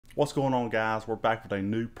What's going on, guys? We're back with a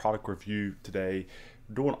new product review today.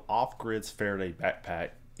 We're doing OffGrid's Faraday backpack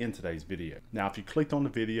in today's video. Now, if you clicked on the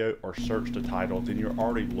video or searched the title, then you're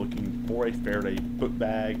already looking for a Faraday book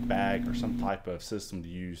bag, or some type of system to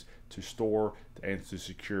use to store and to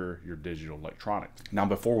secure your digital electronics. Now,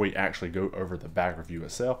 before we actually go over the bag review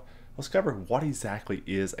itself, let's cover what exactly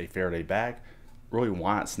is a Faraday bag, really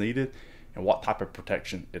why it's needed, and what type of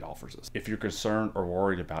protection it offers us. If you're concerned or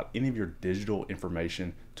worried about any of your digital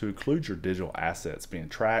information, to include your digital assets being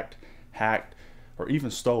tracked, hacked, or even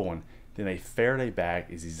stolen, then a Faraday bag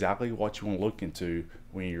is exactly what you want to look into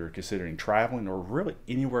when you're considering traveling or really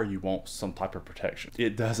anywhere you want some type of protection.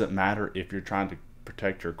 It doesn't matter if you're trying to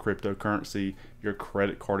protect your cryptocurrency, your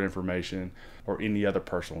credit card information, or any other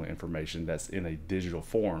personal information that's in a digital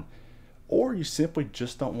form, or you simply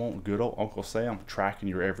just don't want good old Uncle Sam tracking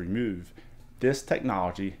your every move. This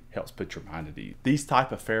technology helps put your mind at ease. These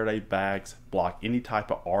type of Faraday bags block any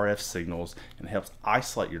type of RF signals and helps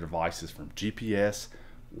isolate your devices from GPS,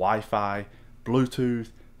 Wi-Fi, Bluetooth,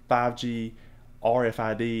 5G,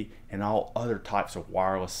 RFID, and all other types of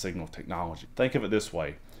wireless signal technology. Think of it this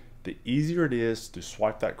way. The easier it is to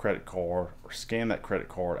swipe that credit card or scan that credit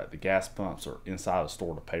card at the gas pumps or inside a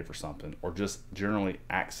store to pay for something, or just generally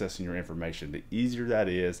accessing your information, the easier that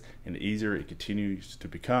is, and the easier it continues to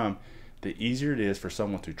become, the easier it is for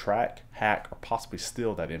someone to track, hack, or possibly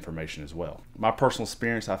steal that information as well. My personal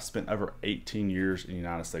experience, I've spent over 18 years in the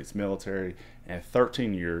United States military and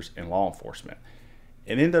 13 years in law enforcement.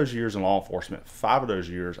 And in those years in law enforcement, 5 of those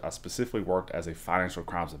years, I specifically worked as a financial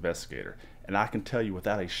crimes investigator. And I can tell you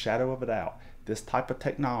without a shadow of a doubt, this type of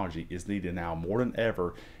technology is needed now more than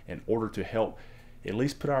ever in order to help at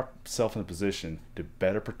least put ourselves in a position to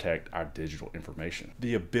better protect our digital information.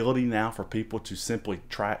 The ability now for people to simply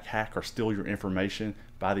track, hack, or steal your information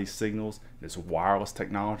by these signals, this wireless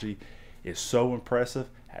technology, is so impressive.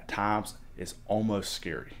 At times, it's almost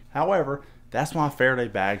scary. However, that's why Faraday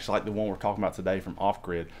bags like the one we're talking about today from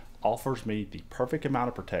OffGrid offers me the perfect amount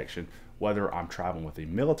of protection, whether I'm traveling with the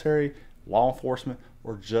military, law enforcement,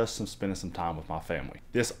 or just spending some time with my family.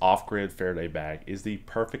 This OffGrid Faraday bag is the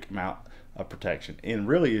perfect amount of protection and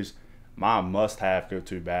really is my must-have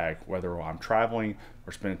go-to bag, whether I'm traveling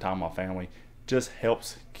or spending time with my family. Just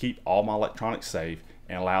helps keep all my electronics safe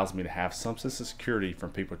and allows me to have some sense of security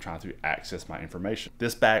from people trying to access my information.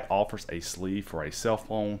 This bag offers a sleeve for a cell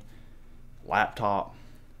phone, laptop,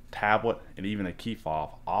 tablet, and even a key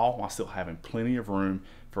fob, all while still having plenty of room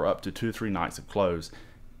for up to 2 to 3 nights of clothes,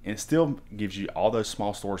 and it still gives you all those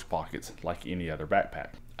small storage pockets like any other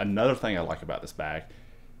backpack. Another thing I like about this bag,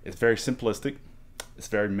 it's very simplistic, it's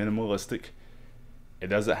very minimalistic, it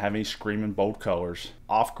doesn't have any screaming bold colors.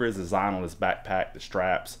 OffGrid's design on this backpack, the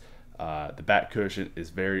straps, the back cushion is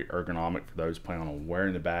very ergonomic for those planning on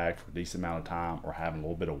wearing the bag for a decent amount of time or having a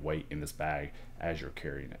little bit of weight in this bag as you're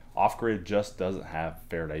carrying it. OffGrid just doesn't have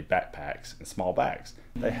Faraday backpacks and small bags.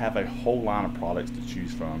 They have a whole line of products to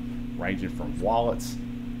choose from, ranging from wallets,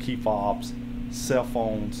 key fobs, cell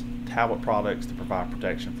phones, tablet products to provide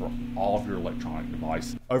protection for all of your electronic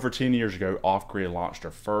devices. Over 10 years ago, OffGrid launched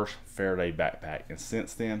their first Faraday backpack, and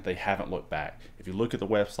since then they haven't looked back. If you look at the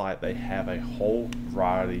website, they have a whole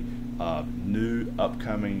variety of new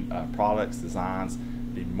upcoming products, designs.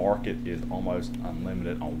 The market is almost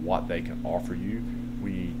unlimited on what they can offer you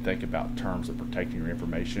when you think about terms of protecting your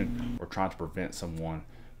information or trying to prevent someone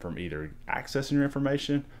from either accessing your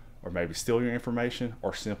information or maybe steal your information,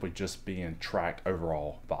 or simply just being tracked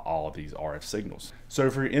overall by all of these RF signals. So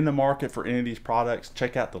if you're in the market for any of these products,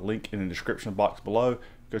 check out the link in the description box below.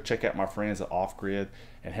 Go check out my friends at OffGrid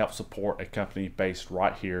and help support a company based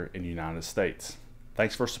right here in the United States.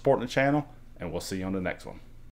 Thanks for supporting the channel, and we'll see you on the next one.